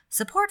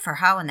Support for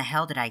How in the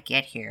Hell Did I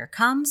Get Here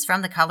comes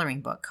from the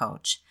Coloring Book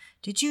Coach.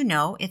 Did you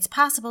know it's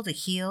possible to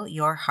heal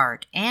your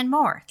heart and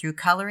more through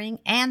coloring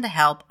and the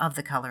help of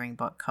the Coloring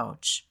Book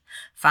Coach?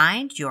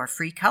 Find your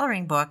free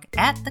coloring book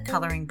at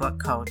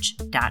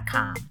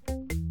thecoloringbookcoach.com.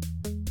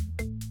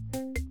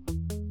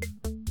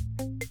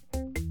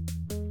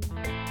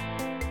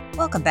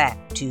 Welcome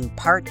back to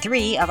part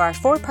 3 of our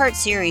 4-part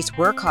series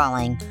we're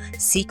calling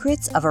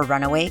Secrets of a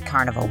Runaway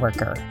Carnival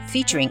Worker,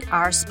 featuring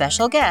our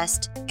special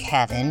guest,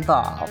 Kevin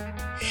Ball.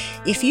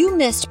 If you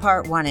missed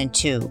part 1 and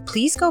 2,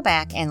 please go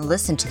back and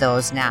listen to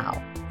those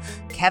now.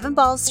 Kevin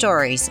Ball's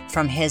stories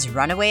from his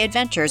runaway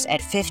adventures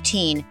at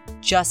 15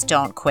 just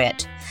don't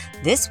quit.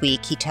 This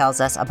week, he tells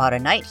us about a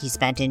night he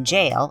spent in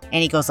jail,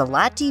 and he goes a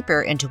lot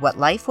deeper into what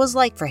life was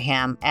like for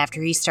him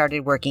after he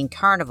started working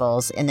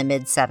carnivals in the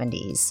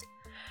mid-70s.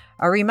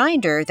 A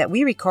reminder that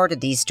we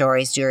recorded these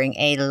stories during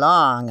a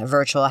long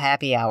virtual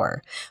happy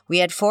hour. We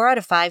had 4 out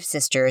of 5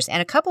 sisters,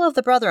 and a couple of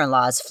the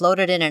brother-in-laws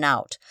floated in and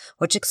out,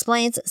 which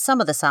explains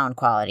some of the sound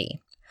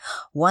quality.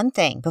 One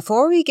thing,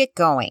 before we get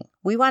going,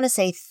 we want to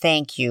say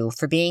thank you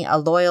for being a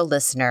loyal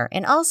listener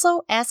and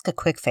also ask a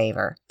quick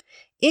favor.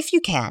 If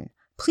you can,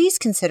 please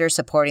consider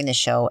supporting the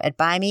show at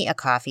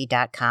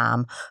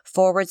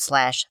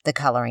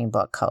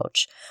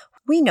buymeacoffee.com/thecoloringbookcoach.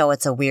 We know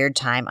it's a weird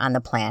time on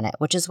the planet,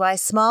 which is why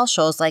small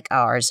shows like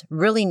ours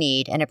really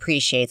need and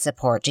appreciate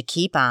support to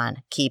keep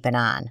on keeping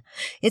on.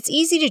 It's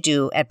easy to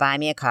do at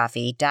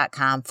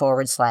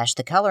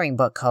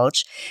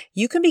buymeacoffee.com/thecoloringbookcoach.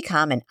 You can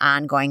become an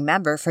ongoing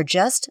member for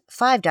just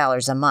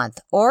 $5 a month,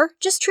 or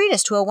just treat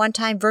us to a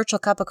one-time virtual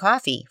cup of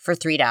coffee for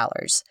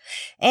 $3.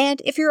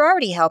 And if you're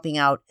already helping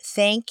out,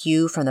 thank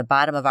you from the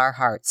bottom of our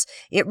hearts.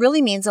 It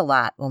really means a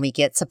lot when we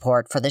get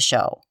support for the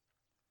show.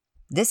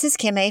 This is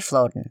Kim A.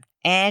 Floden,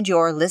 and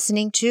you're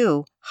listening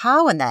to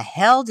How in the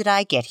Hell Did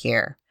I Get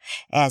Here?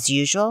 As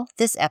usual,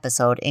 this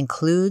episode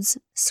includes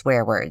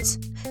swear words.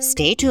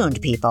 Stay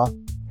tuned, people.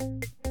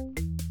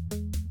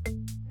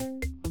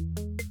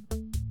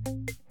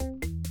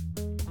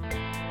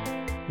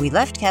 We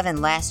left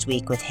Kevin last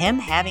week with him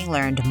having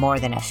learned more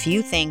than a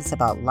few things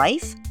about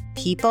life,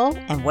 people,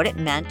 and what it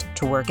meant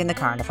to work in the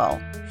carnival.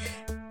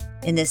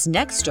 In this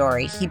next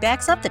story, he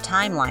backs up the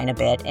timeline a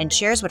bit and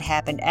shares what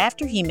happened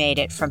after he made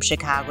it from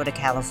Chicago to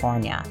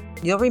California.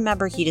 You'll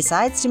remember he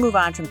decides to move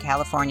on from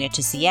California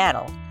to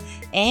Seattle.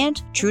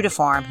 And, true to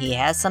form, he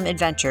has some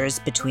adventures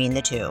between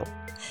the two.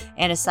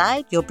 And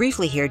aside, you'll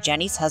briefly hear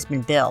Jenny's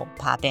husband Bill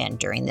pop in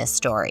during this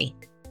story.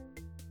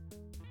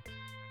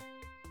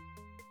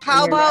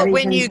 How about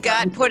when you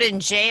got put in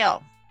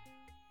jail?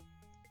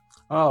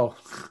 Oh,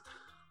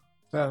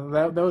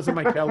 that was in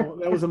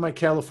my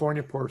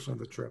California portion of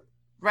the trip.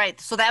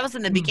 Right. So that was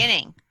in the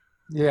beginning.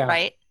 Yeah.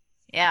 Right?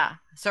 Yeah.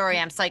 Sorry,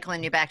 I'm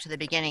cycling you back to the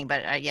beginning,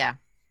 but yeah.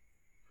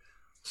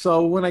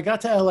 So when I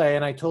got to LA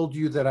and I told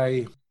you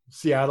that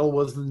Seattle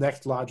was the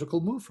next logical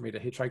move for me to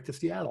hitchhike to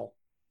Seattle.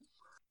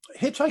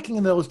 Hitchhiking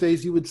in those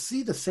days, you would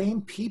see the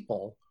same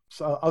people,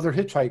 other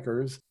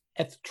hitchhikers,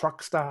 at the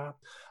truck stop,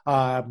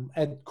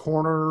 at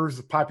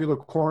corners, popular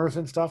corners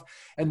and stuff.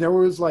 And there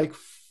was like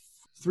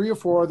 3 or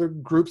 4 other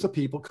groups of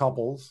people,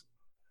 couples,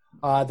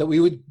 that we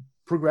would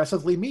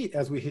progressively meet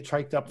as we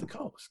hitchhiked up the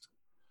coast.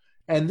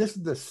 And this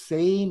is the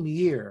same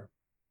year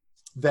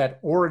that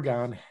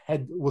Oregon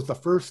was the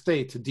first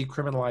state to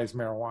decriminalize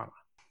marijuana.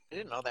 I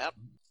didn't know that.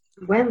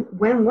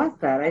 When was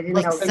that? I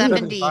didn't know.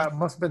 70.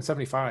 Must have been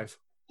 75.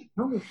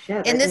 Holy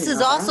shit. And this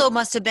is also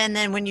must have been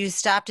then when you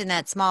stopped in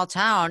that small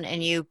town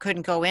and you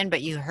couldn't go in,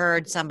 but you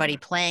heard somebody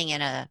playing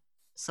in a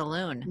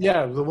saloon.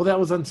 Yeah, well, that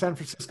was in San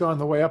Francisco on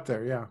the way up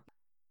there, yeah.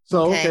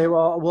 So, okay,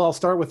 well, I'll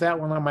start with that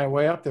one on my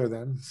way up there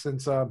then,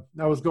 since I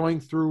was going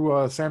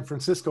through San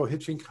Francisco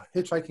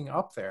hitchhiking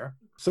up there.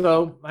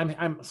 So I'm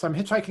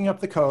hitchhiking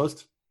up the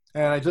coast,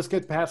 and I just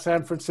get past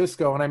San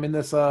Francisco, and I'm in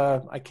this,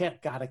 I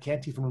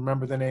can't even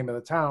remember the name of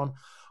the town,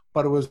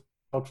 but it was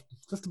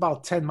just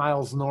about 10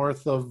 miles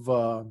north of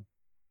the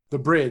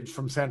bridge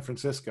from San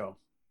Francisco.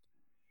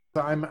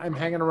 So I'm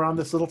hanging around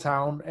this little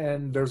town,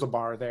 and there's a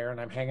bar there,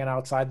 and I'm hanging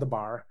outside the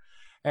bar,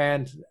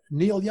 and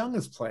Neil Young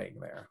is playing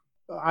there.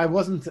 I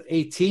wasn't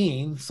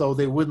 18, so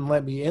they wouldn't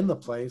let me in the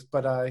place,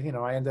 but I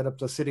ended up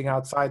just sitting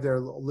outside there,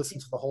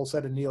 listening to the whole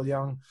set of Neil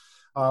Young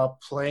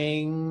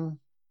playing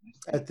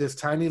at this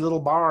tiny little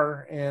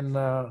bar in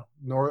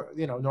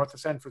north of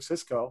San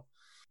Francisco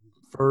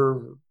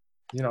for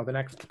the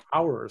next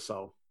hour or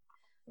so.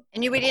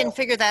 And we didn't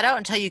figure that out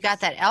until you got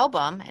that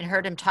album and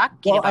heard him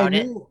talking about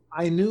it.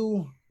 I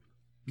knew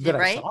that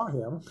I saw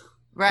him,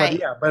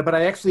 right? But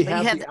I actually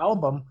have the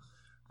album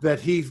that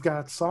he's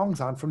got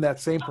songs on from that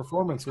same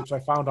performance, which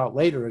I found out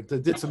later. I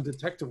did some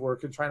detective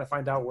work and trying to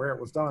find out where it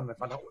was done. I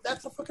found out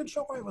that's the fucking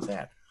show I was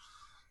at.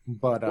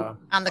 But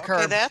on the curb.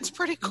 Okay, that's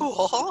pretty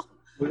cool.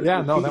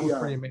 Yeah, no, that was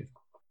pretty amazing.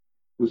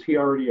 Was he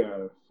already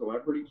a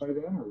celebrity by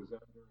then, or was that?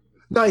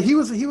 No, he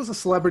was a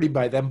celebrity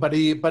by then, but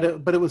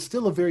it was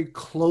still a very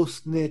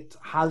close knit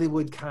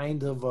Hollywood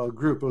kind of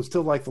group. It was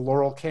still like the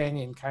Laurel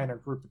Canyon kind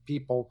of group of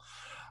people,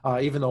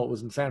 even though it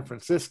was in San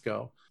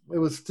Francisco. It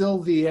was still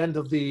the end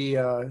of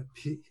the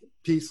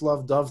peace,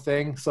 love, dove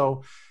thing.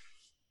 So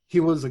he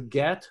was a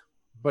get,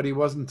 but he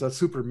wasn't a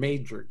super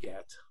major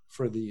get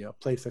for the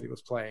place that he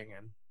was playing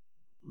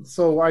in.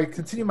 So I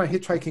continue my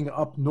hitchhiking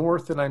up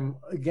north, and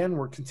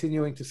we're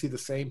continuing to see the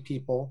same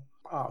people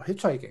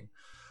hitchhiking.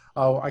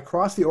 I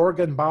cross the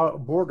Oregon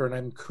border, and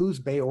I'm in Coos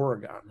Bay,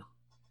 Oregon.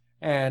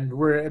 And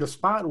we're at a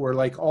spot where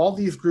like all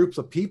these groups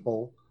of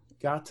people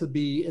got to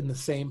be in the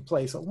same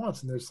place at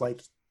once. And there's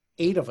like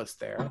 8 of us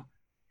there.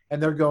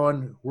 And they're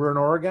going, we're in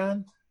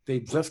Oregon. They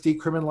just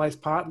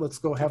decriminalized pot. Let's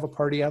go have a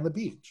party on the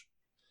beach.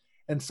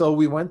 And so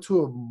we went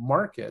to a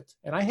market,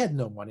 and I had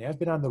no money. I've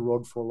been on the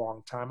road for a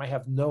long time. I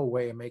have no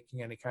way of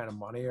making any kind of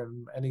money,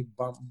 and any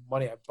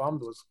money I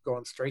bummed was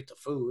going straight to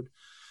food.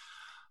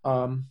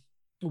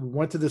 We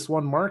went to this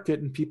one market,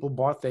 and people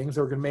bought things.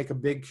 They were going to make a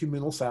big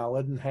communal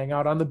salad and hang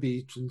out on the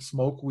beach and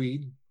smoke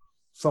weed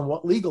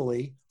somewhat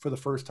legally for the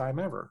first time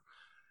ever.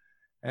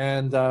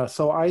 And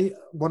so I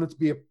wanted to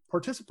be a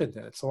participant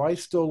in it. So I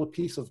stole a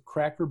piece of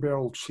Cracker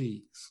Barrel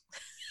cheese.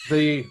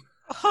 The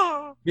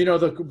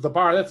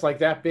bar that's like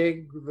that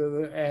big.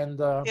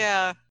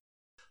 Yeah.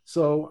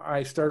 So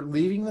I start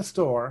leaving the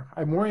store.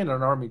 I'm wearing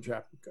an army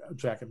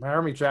jacket. My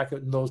army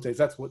jacket in those days,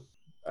 that's what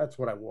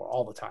I wore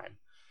all the time.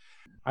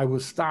 I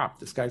was stopped.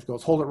 This guy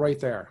goes, hold it right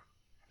there.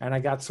 And I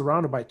got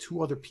surrounded by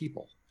 2 other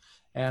people.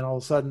 And all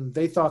of a sudden,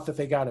 they thought that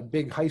they got a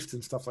big heist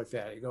and stuff like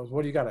that. He goes,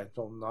 what do you got? I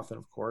told him nothing,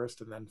 of course.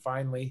 And then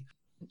finally,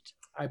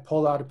 I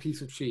pulled out a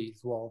piece of cheese.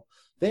 Well,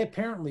 they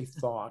apparently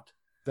thought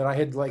that I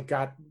had like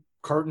got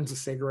cartons of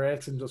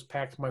cigarettes and just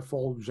packed my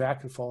full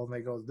jacket full. And they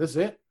go, this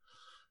it?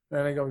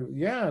 And I go,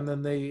 yeah. And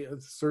then they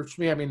searched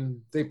me. I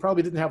mean, they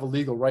probably didn't have a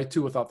legal right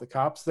to without the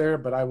cops there,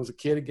 but I was a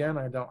kid again.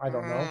 I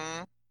don't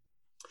know.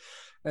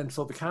 And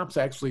so the cops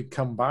actually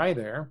come by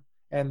there,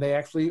 and they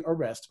actually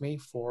arrest me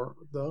for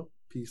the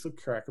piece of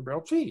Cracker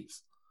Barrel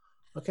cheese.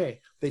 Okay,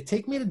 they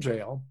take me to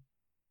jail.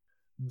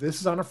 This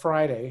is on a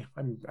Friday,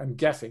 I'm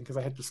guessing, because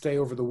I had to stay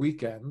over the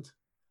weekend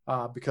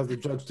because the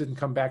judge didn't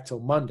come back till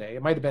Monday.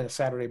 It might have been a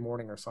Saturday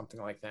morning or something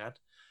like that.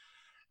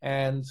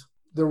 And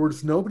there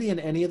was nobody in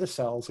any of the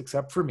cells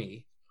except for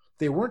me.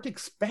 They weren't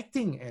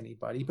expecting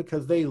anybody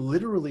because they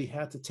literally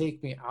had to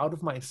take me out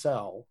of my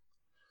cell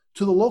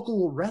to the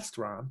local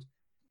restaurant.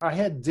 I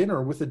had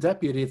dinner with the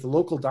deputy at the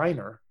local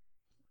diner,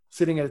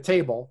 sitting at a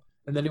table,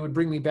 and then he would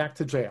bring me back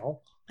to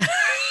jail.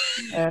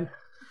 And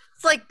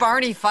it's like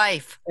Barney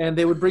Fife. And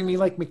they would bring me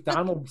like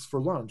McDonald's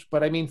for lunch.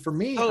 But I mean, for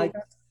me,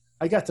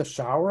 I got to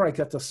shower. I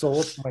got to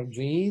sew up my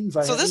jeans.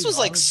 So this was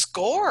like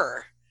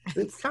score.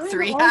 It's kind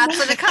 3 hots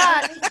and a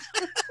cot.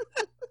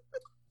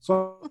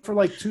 So for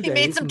like 2 days. He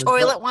made some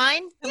toilet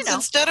wine.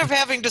 Instead of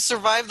having to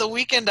survive the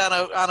weekend on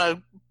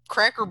a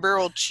Cracker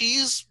Barrel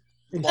cheese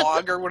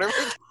log or whatever.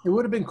 It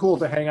would have been cool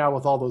to hang out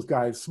with all those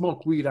guys,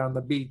 smoke weed on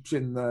the beach,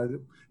 and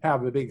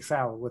have a big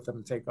salad with them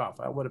and take off.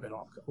 That would have been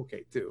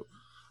okay too.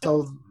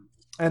 So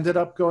ended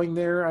up going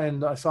there,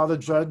 and I saw the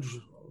judge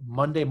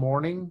Monday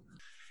morning,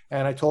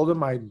 and I told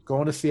him I'm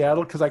going to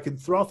Seattle because I could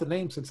throw out the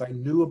name since I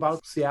knew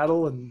about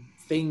Seattle and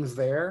things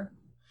there.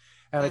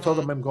 And I told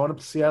him I'm going up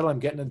to Seattle. I'm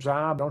getting a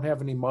job. I don't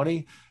have any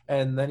money.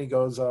 And then he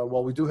goes,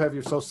 well, we do have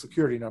your Social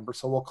Security number,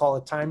 so we'll call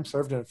it time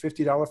served and a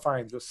 $50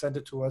 fine. Just send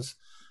it to us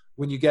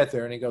when you get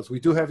there. And he goes, we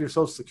do have your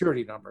Social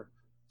Security number.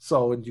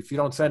 So and if you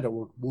don't send it,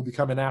 we'll be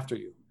coming after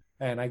you.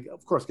 And I,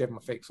 of course, gave him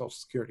a fake Social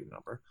Security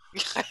number.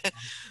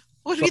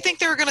 What do you think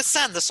they were going to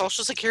send? The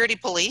Social Security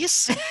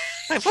police?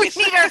 We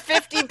need our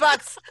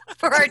 $50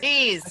 for our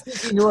knees.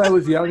 He knew I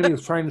was young and he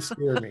was trying to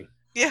scare me.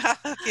 Yeah.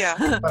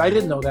 But I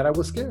didn't know that. I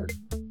was scared.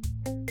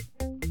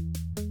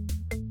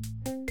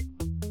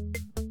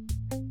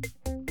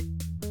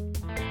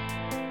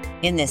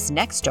 In this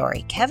next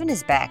story, Kevin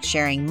is back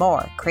sharing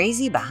more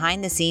crazy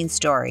behind-the-scenes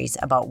stories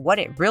about what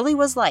it really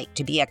was like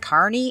to be a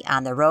carny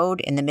on the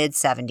road in the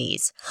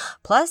mid-'70s.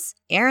 Plus,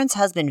 Erin's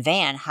husband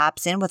Van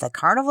hops in with a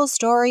carnival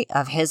story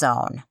of his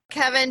own.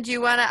 Kevin, do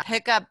you want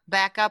to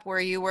back up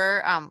where you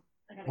were?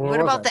 What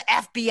about the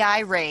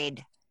FBI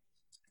raid?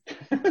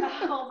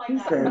 Oh my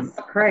God. Jesus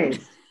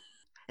Christ.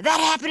 That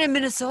happened in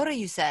Minnesota,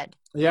 you said.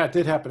 Yeah, it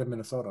did happen in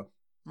Minnesota.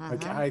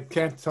 I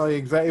can't tell you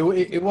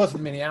exactly. It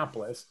wasn't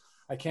Minneapolis.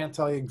 I can't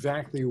tell you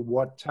exactly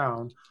what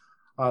town.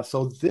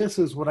 So this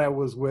is when I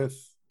was with,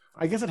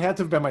 I guess it had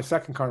to have been my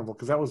second carnival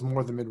because that was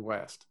more the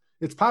Midwest.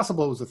 It's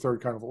possible it was the third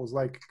carnival. It was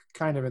like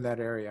kind of in that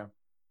area.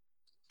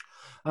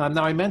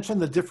 Now I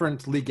mentioned the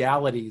different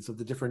legalities of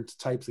the different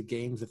types of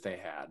games that they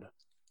had.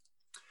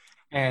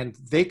 And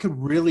they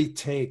could really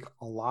take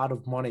a lot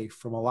of money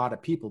from a lot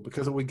of people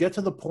because it would get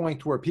to the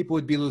point where people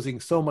would be losing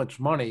so much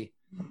money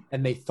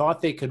and they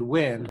thought they could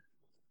win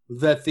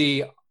that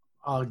the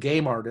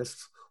game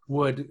artists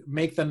would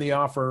make them the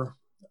offer,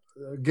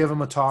 give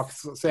them a talk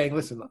saying,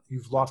 listen,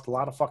 you've lost a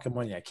lot of fucking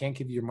money. I can't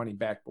give you your money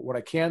back. But what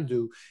I can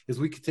do is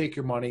we could take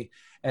your money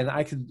and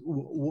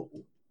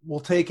we'll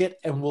take it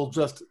and we'll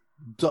just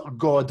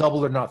go a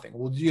double or nothing.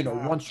 We'll,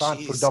 one shot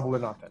for double or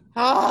nothing.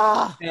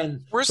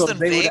 And worse than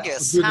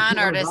Vegas. Con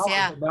artists,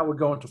 yeah. And that would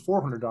go into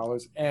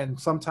 $400 and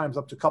sometimes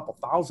up to a couple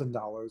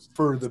 $1,000s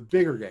for the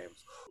bigger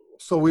games.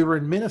 So we were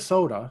in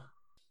Minnesota.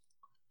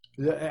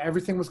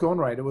 Everything was going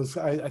right. It was,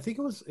 I think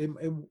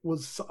it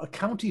was a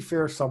county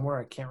fair somewhere.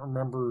 I can't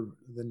remember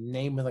the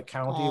name of the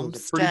county.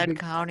 Olmsted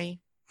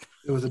County.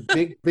 It was a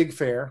big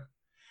fair.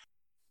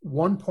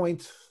 One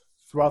point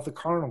throughout the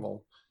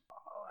carnival,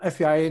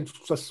 FBI agents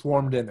just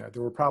swarmed in there.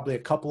 There were probably a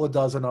couple of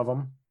dozen of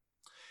them,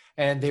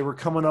 and they were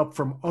coming up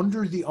from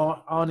under the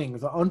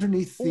awning,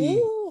 underneath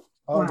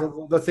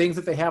the things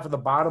that they have at the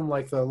bottom,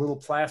 like the little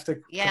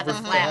plastic. Yeah, the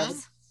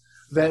flaps.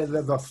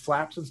 The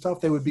flaps and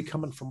stuff. They would be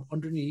coming from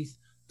underneath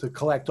to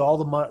collect all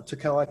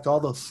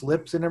the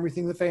slips and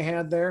everything that they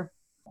had there.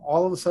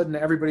 All of a sudden,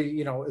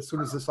 everybody, as soon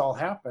as this all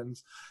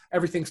happens,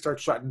 everything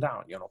starts shutting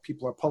down.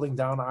 People are pulling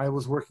down. I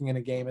was working in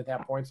a game at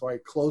that point, so I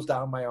closed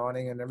down my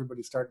awning, and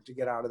everybody started to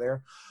get out of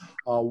there.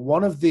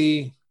 One of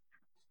the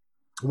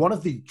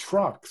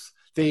trucks,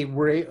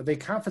 they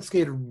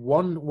confiscated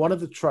one of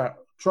the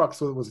trucks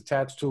that was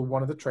attached to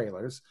one of the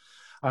trailers.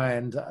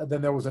 And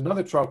then there was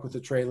another truck with a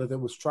trailer that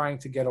was trying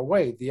to get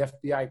away. The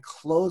FBI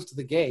closed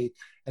the gate,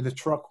 and the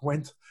truck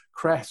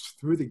crashed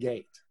through the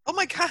gate. Oh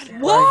my God!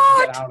 What?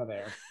 To get out of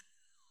there.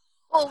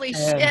 Holy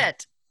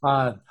shit!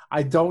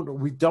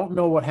 We don't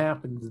know what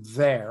happened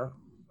there,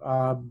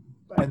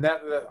 and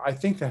I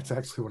think that's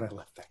actually when I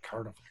left that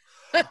carnival.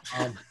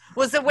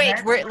 Was it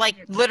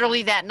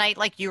literally that night,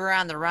 like you were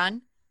on the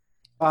run?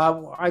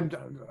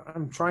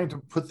 I'm trying to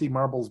put the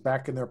marbles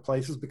back in their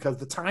places because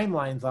the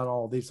timelines on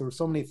all of these, there were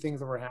so many things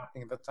that were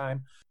happening at the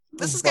time.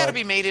 This has got to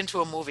be made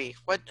into a movie.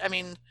 But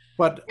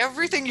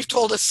everything you've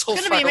told us so far.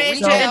 It's going to be made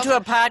into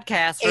a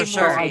podcast for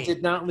sure. I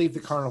did not leave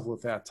the carnival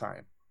at that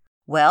time.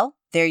 Well,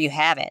 there you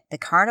have it. The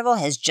carnival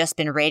has just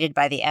been raided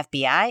by the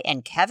FBI,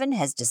 and Kevin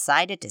has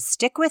decided to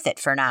stick with it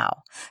for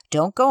now.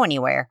 Don't go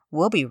anywhere.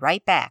 We'll be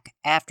right back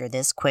after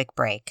this quick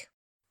break.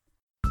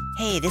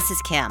 Hey, this is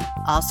Kim,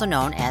 also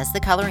known as the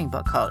Coloring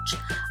Book Coach.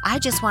 I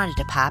just wanted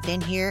to pop in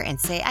here and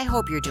say I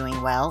hope you're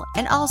doing well,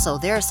 and also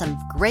there are some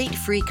great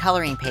free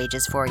coloring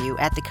pages for you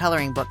at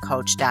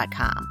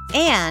thecoloringbookcoach.com.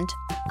 And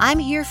I'm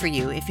here for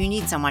you if you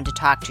need someone to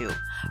talk to.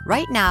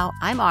 Right now,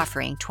 I'm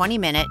offering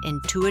 20-minute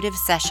intuitive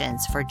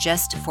sessions for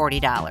just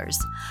 $40.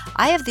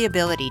 I have the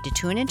ability to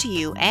tune into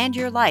you and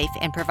your life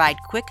and provide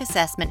quick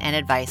assessment and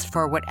advice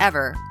for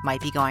whatever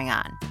might be going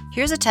on.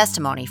 Here's a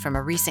testimony from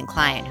a recent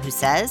client who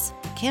says,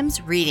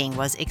 Kim's reading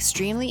was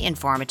extremely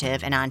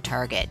informative and on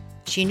target.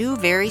 She knew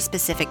very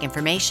specific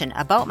information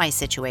about my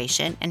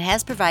situation and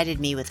has provided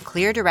me with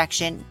clear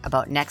direction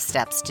about next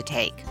steps to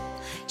take.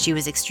 She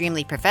was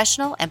extremely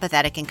professional,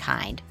 empathetic, and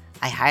kind.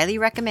 I highly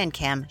recommend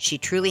Kim. She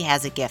truly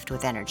has a gift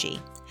with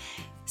energy.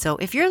 So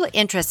if you're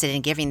interested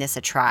in giving this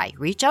a try,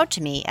 reach out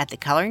to me at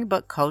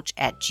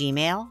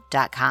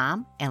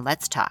thecoloringbookcoach@gmail.com and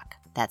let's talk.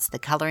 That's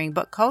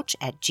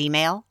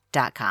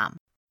thecoloringbookcoach@gmail.com.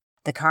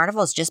 The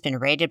carnival's just been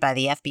raided by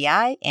the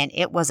FBI, and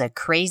it was a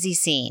crazy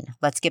scene.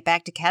 Let's get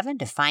back to Kevin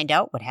to find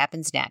out what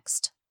happens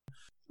next.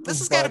 This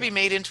has got to be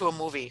made into a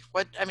movie.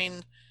 But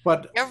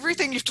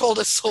everything you've told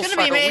us so far. It's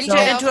going to be made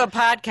into a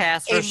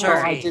podcast for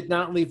sure. I did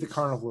not leave the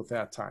carnival at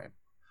that time.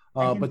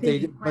 But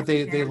they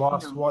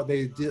lost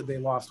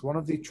one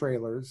of the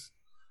trailers.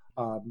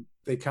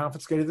 They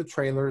confiscated the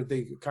trailer.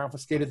 They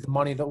confiscated the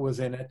money that was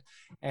in it,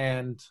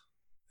 and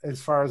as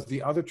far as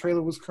the other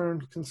trailer was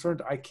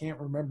concerned, I can't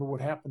remember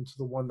what happened to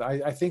the one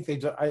that I think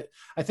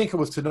it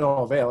was to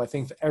no avail. I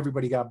think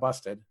everybody got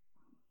busted,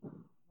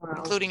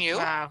 including you.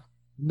 Wow.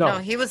 No,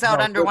 he was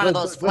out under one of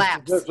those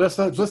flaps.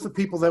 Just the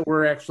people that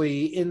were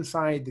actually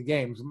inside the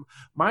games.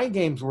 My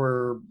games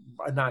were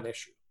a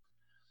non-issue.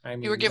 I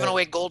mean, you were giving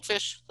away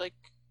goldfish,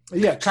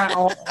 yeah, kind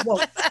of,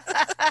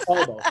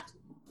 almost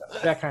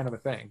that kind of a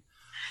thing.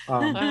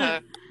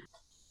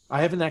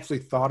 I haven't actually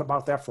thought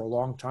about that for a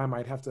long time.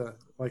 I'd have to,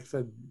 like I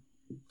said,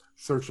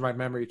 search my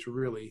memory to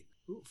really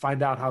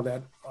find out how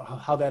that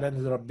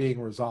ended up being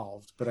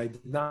resolved. But I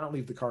did not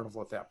leave the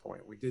carnival at that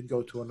point. We did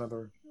go to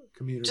another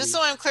community. Just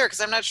so I'm clear,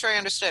 because I'm not sure I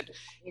understood.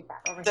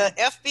 The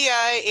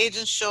FBI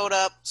agents showed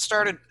up,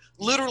 started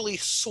literally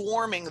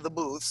swarming the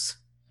booths.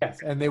 Yes,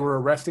 and they were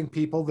arresting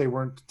people. They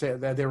were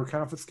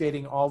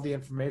confiscating all the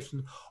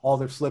information, all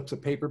their slips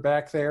of paper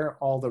back there,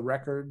 all the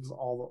records,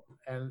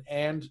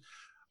 and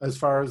as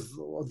far as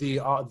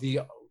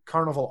the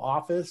carnival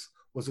office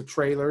was a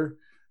trailer,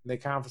 and they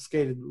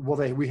confiscated.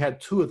 Well, we had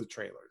two of the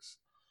trailers,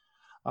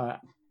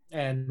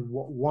 and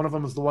one of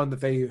them was the one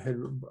that they had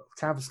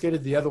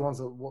confiscated. The other one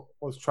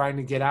was trying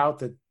to get out,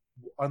 that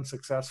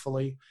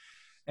unsuccessfully.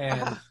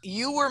 And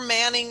you were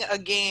manning a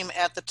game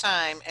at the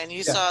time, and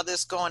you saw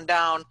this going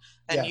down,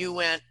 and you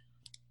went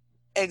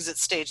exit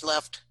stage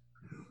left,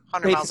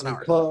 100 miles an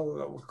hour.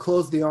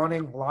 Closed the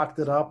awning, locked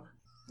it up,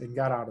 and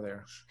got out of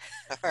there.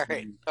 All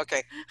right.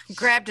 Okay.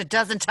 Grabbed a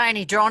dozen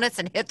tiny donuts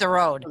and hit the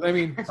road. I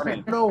mean, I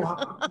don't know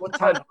what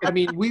time. I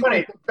mean,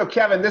 So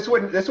Kevin, this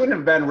wouldn't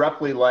have been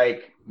roughly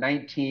like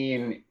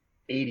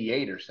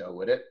 1988 or so,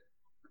 would it?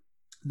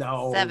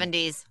 No.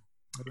 70s.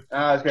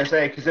 I was gonna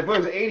say, because if it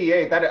was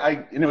 88,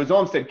 and it was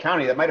Olmsted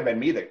County, that might have been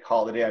me that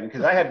called it in,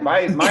 because I had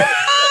my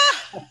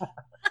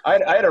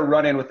I had a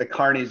run-in with the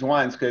carnies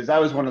once because I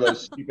was one of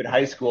those stupid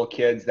high school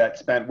kids that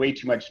spent way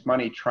too much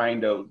money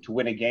trying to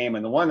win a game.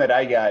 And the one that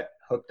I got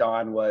hooked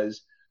on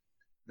was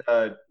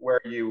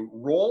where you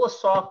roll a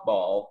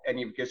softball and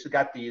you've just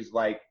got these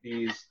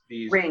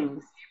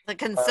rings, the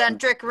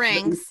concentric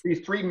rings. These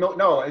three milk.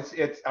 No,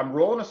 it's I'm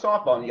rolling a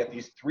softball and you got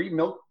these 3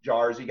 milk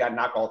jars. You got to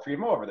knock all 3 of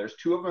them over. There's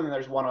 2 of them and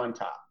there's 1 on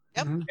top.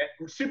 Yep.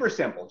 Super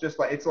simple. Just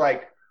like it's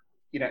like,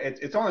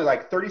 it's only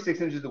like 36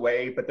 inches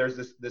away, but there's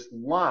this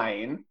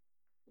line,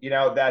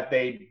 that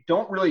they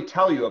don't really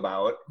tell you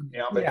about,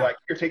 but like,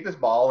 here, take this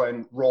ball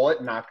and roll it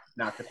and knock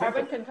the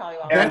Kevin can tell you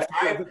all and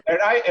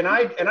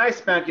I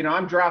spent,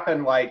 I'm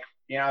dropping like,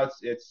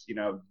 it's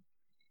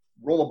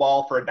roll a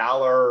ball for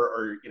 $1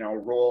 or,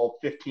 roll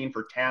 15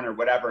 for 10 or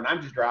whatever. And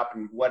I'm just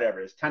dropping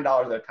whatever. It's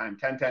 $10 at a time,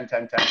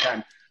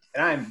 10.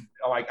 And I'm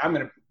like, I'm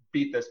going to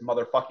beat this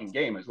motherfucking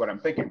game is what I'm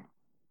thinking.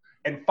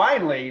 And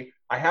finally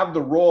I have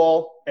the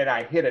roll and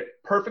I hit it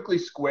perfectly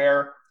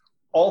square.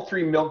 All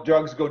 3 milk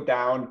jugs go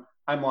down.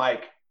 I'm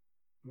like,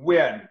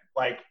 win.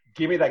 Like,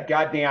 give me that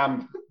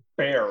goddamn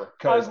bear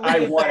because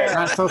I won it.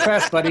 Not so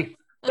fast, buddy.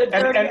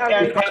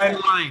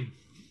 And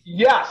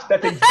yes,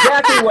 that's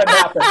exactly what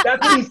happened.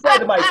 That's what he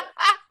said.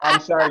 I'm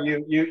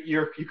sorry,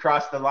 you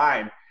crossed the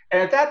line.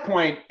 And at that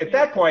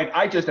point,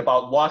 I just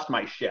about lost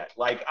my shit.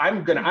 Like,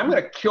 I'm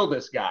gonna kill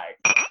this guy.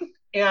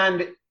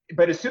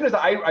 But as soon as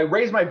I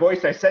raised my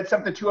voice, I said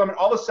something to him, and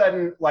all of a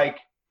sudden, like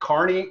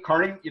Carney,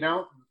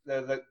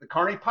 the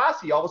Carney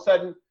posse, all of a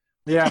sudden.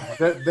 Yeah,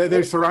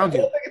 they surround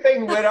you. The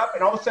thing lit up,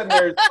 and all of a sudden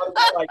there's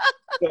like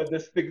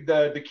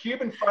the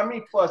cube in front of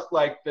me, plus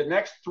like the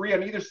next 3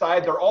 on either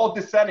side. They're all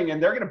descending,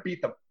 and they're gonna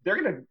beat them.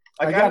 They're gonna.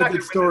 Like, I got a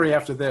good story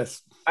after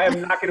this. I am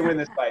not gonna win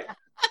this fight.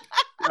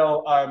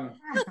 So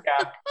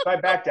so I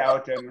backed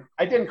out, and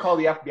I didn't call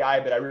the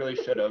FBI, but I really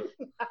should have.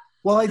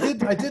 Well, I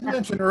did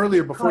mention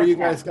earlier before you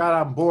guys got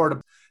on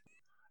board,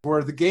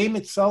 where the game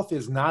itself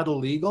is not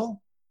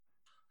illegal.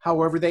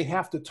 However, they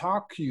have to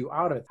talk you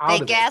out of it. They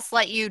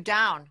gaslight you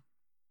down.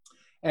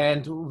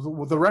 And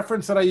the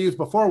reference that I used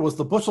before was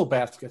the bushel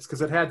baskets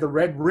because it had the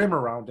red rim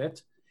around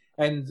it.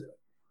 And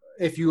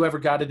if you ever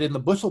got it in the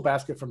bushel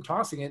basket from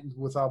tossing it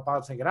without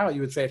bouncing it out,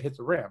 you would say it hit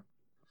the rim.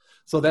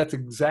 So that's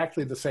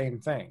exactly the same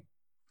thing.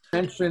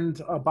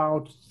 Mentioned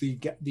about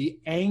the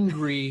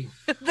angry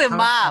the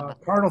mob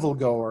carnival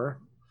goer.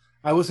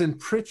 I was in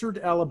Pritchard,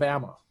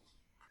 Alabama,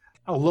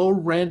 a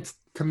low-rent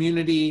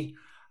community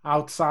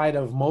outside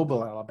of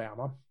Mobile,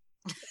 Alabama.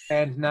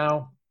 And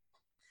now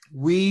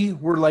we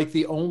were like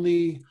the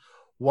only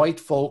white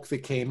folk that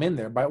came in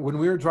there. But when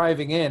we were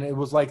driving in, it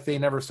was like they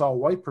never saw a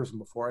white person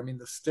before. I mean,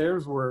 the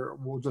stairs were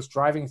just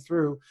driving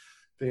through.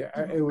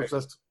 It was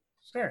just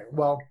staring.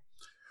 Well,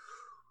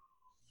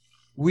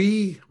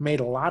 we made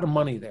a lot of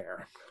money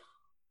there.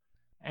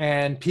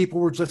 And people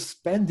were just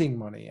spending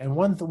money. And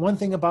one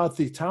thing about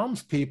the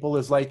townspeople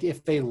is like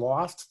if they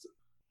lost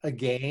a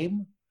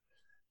game,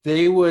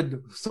 they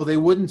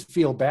wouldn't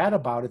feel bad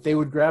about it. They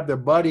would grab their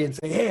buddy and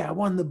say, "Hey, I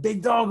won the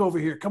big dog over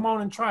here. Come on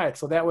and try it."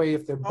 So that way,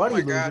 if their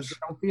buddy loses, they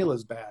don't feel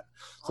as bad.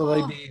 So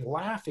they'd be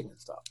laughing and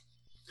stuff.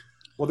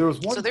 Well, there was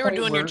one. So they were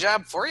doing your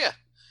job for you.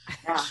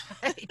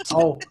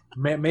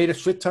 Made a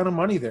shit ton of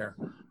money there.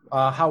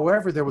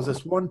 However, there was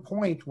this one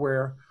point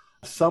where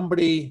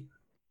somebody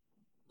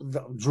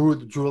drew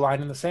a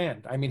line in the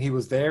sand. I mean, he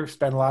was there,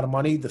 spent a lot of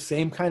money, the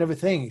same kind of a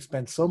thing. He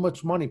spent so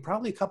much money,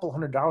 probably a couple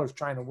 $100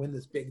 trying to win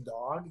this big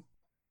dog.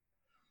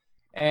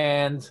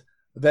 And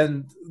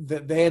then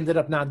they ended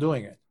up not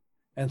doing it.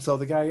 And so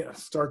the guy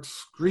starts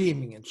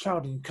screaming and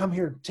shouting, "Come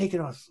here, taking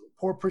us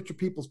poor Pritchard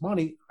people's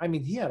money." I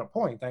mean, he had a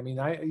point. I mean,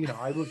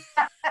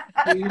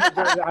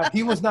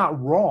 he was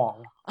not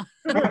wrong.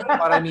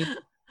 But I mean,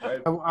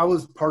 I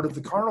was part of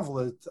the carnival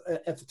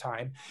at the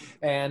time.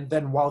 And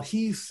then while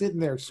he's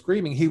sitting there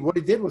screaming, what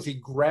he did was he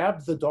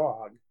grabbed the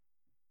dog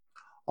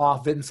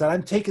off it and said,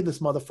 "I'm taking this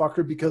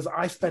motherfucker because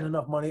I spent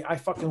enough money. I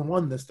fucking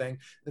won this thing,"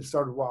 and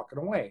started walking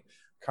away.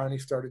 Connie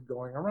started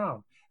going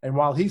around. And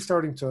while he's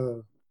starting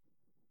to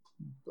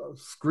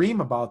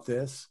scream about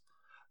this,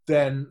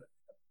 then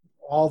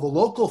all the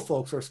local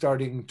folks are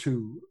starting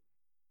to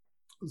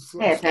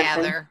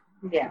gather.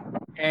 Yeah.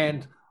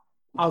 And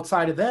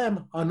outside of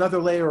them,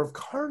 another layer of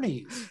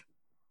carnies.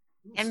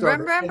 And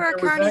remember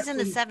carnies in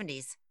the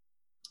 70s.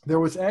 There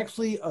was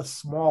actually a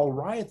small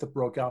riot that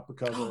broke out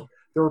because of it.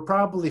 There were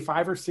probably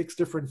 5 or 6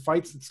 different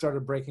fights that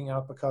started breaking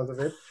out because of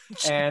it.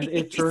 And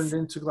it turned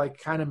into like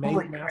kind of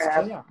mass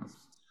chaos.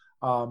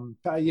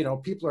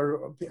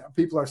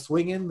 People are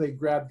swinging. They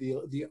grab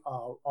the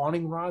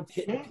awning rod,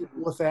 hitting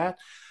people with that.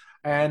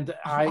 And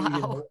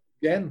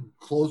again,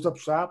 closed up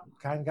shop,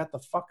 kind of got the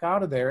fuck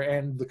out of there.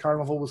 And the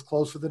carnival was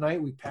closed for the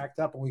night. We packed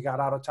up and we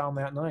got out of town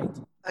that night.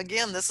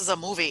 Again, this is a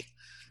movie.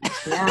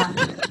 Yeah.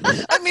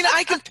 I mean,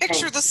 I can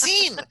picture the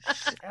scene.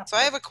 So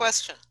I have a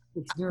question.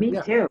 Me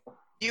too.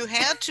 You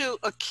had to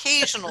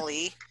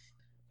occasionally,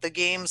 the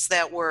games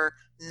that were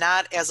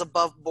not as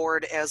above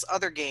board as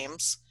other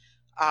games.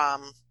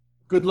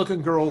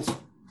 Good-looking girls.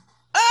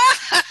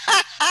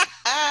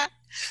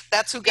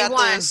 That's who got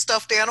the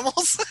stuffed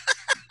animals.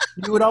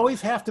 You would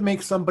always have to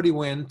make somebody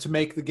win to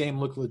make the game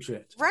look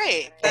legit.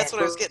 Right. That's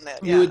what I was getting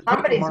at. Yeah.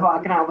 Somebody's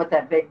walking out with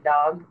that big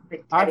dog.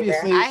 Big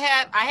obviously,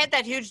 I had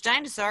that huge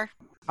dinosaur.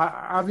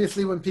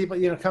 Obviously, when people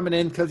coming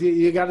in, because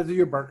you got to do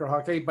your burger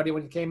hawk. Hey, buddy,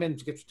 when you came in,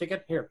 did you get your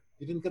ticket? Here,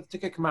 you didn't get the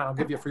ticket. Come on, I'll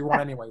give you a free one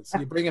anyway. So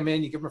you bring them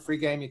in, you give them a free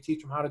game, you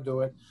teach them how to do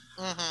it,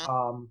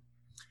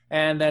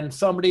 and then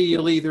somebody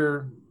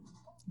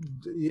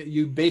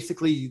you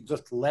basically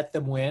just let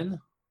them win,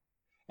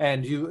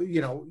 and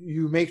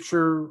you make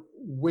sure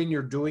when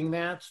you're doing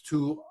that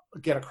to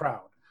get a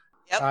crowd.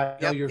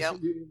 You're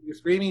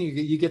screaming,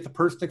 you get the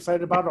person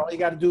excited about it. All you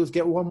got to do is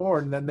get one more,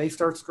 and then they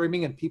start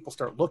screaming, and people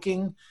start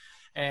looking.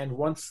 And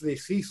once they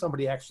see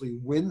somebody actually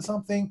win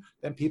something,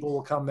 then people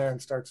will come there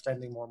and start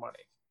spending more money.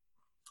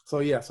 So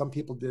yeah, some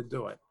people did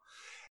do it.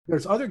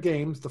 There's other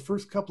games, the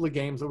first couple of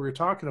games that we were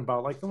talking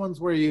about, like the ones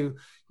where you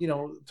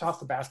toss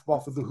the basketball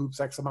through the hoops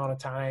X amount of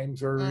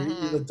times, or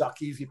the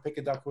duckies, you pick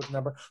a duck with a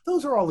number.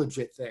 Those are all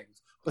legit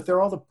things, but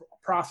they're all the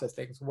process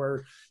things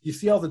where you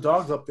see all the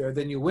dogs up there,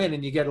 then you win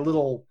and you get a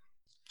little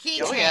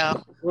I'll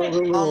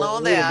know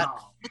that.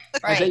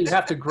 Right. And then you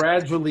have to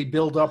gradually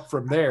build up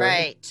from there.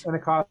 Right. And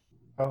it costs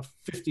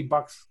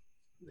 $50,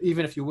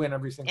 even if you win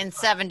every single and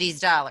time.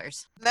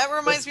 $70. That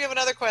reminds me of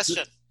another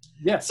question.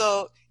 Yes.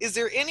 So, is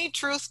there any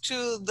truth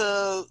to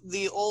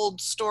the old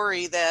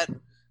story that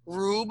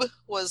Rube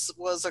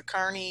was a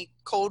Carney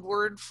code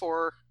word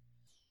for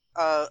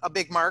a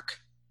big mark?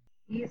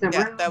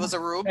 That was a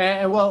Rube.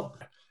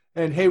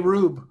 And Hey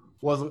Rube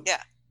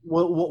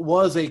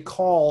was a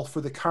call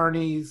for the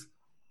Carneys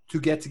to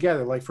get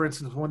together. Like, for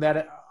instance, when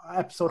that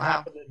episode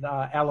happened in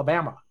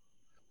Alabama,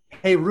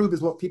 Hey Rube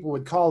is what people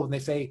would call when they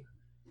say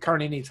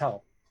Carney needs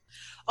help.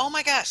 Oh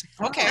my gosh.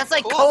 Okay. That's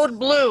like Code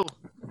Blue.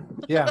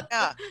 Yeah.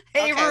 Yeah.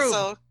 Hey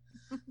Rube.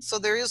 So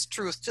there is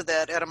truth to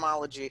that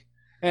etymology.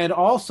 And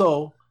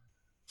also,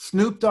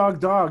 Snoop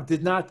Dogg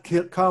did not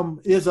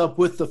is up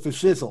with the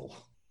fashizzle.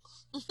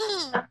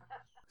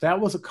 That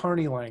was a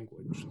Carney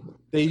language.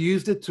 They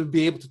used it to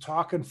be able to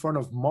talk in front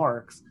of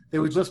marks. They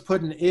would just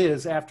put an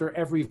is after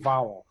every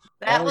vowel.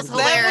 That was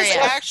hilarious.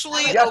 That was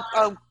actually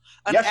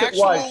an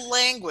actual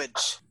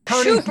language.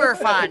 Super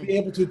fun. To be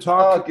able to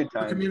talk, to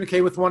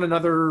communicate with one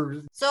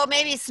another. So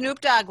maybe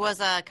Snoop Dogg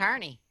was a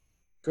Carney.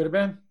 Could have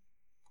been.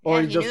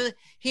 Or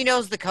he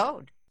knows the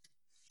code.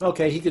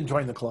 Okay, he can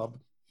join the club.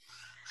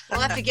 We'll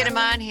have to get him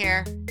on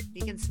here.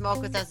 He can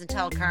smoke with us and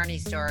tell Carney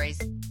stories.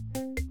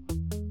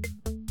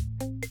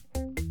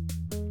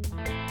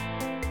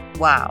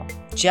 Wow.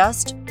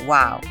 Just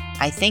wow.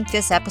 I think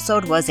this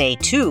episode was a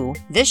 2.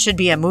 This should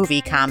be a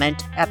movie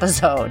comment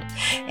episode.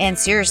 And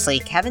seriously,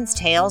 Kevin's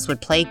tales would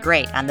play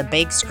great on the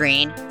big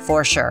screen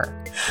for sure.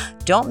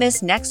 Don't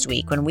miss next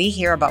week when we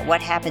hear about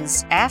what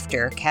happens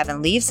after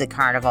Kevin leaves the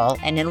carnival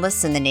and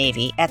enlists in the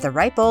Navy at the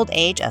ripe old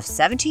age of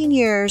 17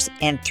 years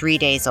and 3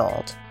 days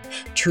old.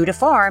 True to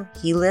form,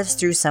 he lives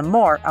through some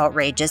more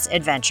outrageous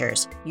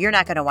adventures. You're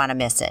not going to want to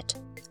miss it.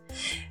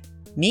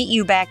 Meet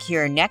you back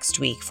here next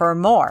week for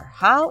more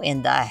How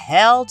in the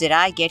Hell Did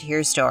I Get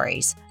Here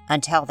stories.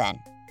 Until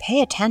then,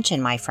 pay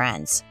attention, my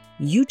friends.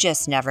 You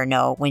just never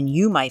know when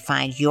you might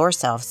find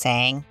yourself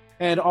saying.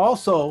 And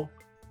also,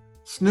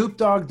 Snoop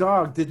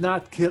Dogg did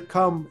not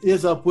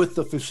is up with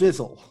the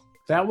fashizzle.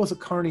 That was a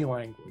Carney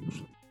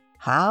language.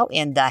 How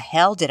in the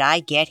hell did I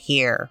get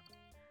here?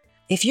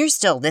 If you're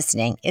still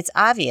listening, it's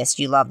obvious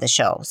you love the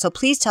show, so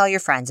please tell your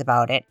friends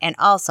about it, and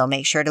also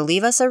make sure to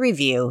leave us a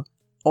review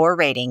or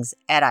ratings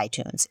at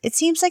iTunes. It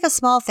seems like a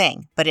small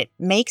thing, but it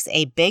makes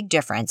a big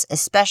difference,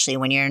 especially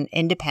when you're an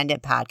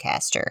independent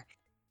podcaster.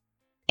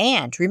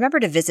 And remember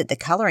to visit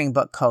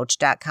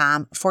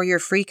thecoloringbookcoach.com for your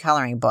free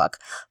coloring book,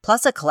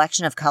 plus a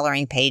collection of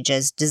coloring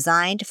pages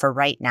designed for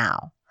right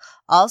now.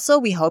 Also,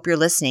 we hope you're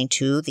listening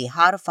to the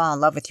How to Fall in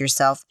Love with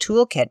Yourself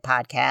Toolkit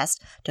podcast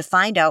to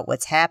find out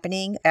what's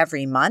happening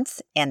every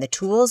month and the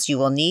tools you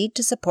will need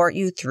to support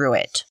you through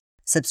it.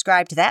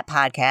 Subscribe to that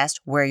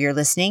podcast where you're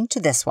listening to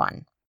this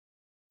one.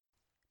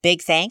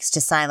 Big thanks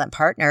to Silent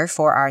Partner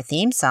for our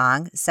theme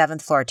song,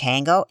 7th Floor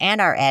Tango, and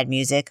our ad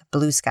music,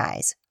 Blue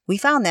Skies. We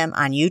found them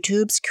on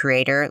YouTube's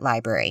Creator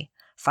Library.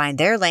 Find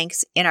their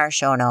links in our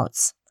show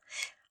notes.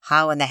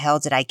 How in the Hell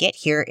Did I Get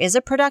Here is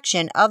a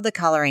production of The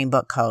Coloring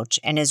Book Coach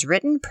and is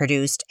written,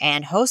 produced,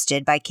 and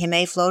hosted by Kim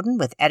A. Floden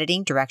with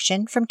editing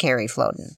direction from Carrie Floden.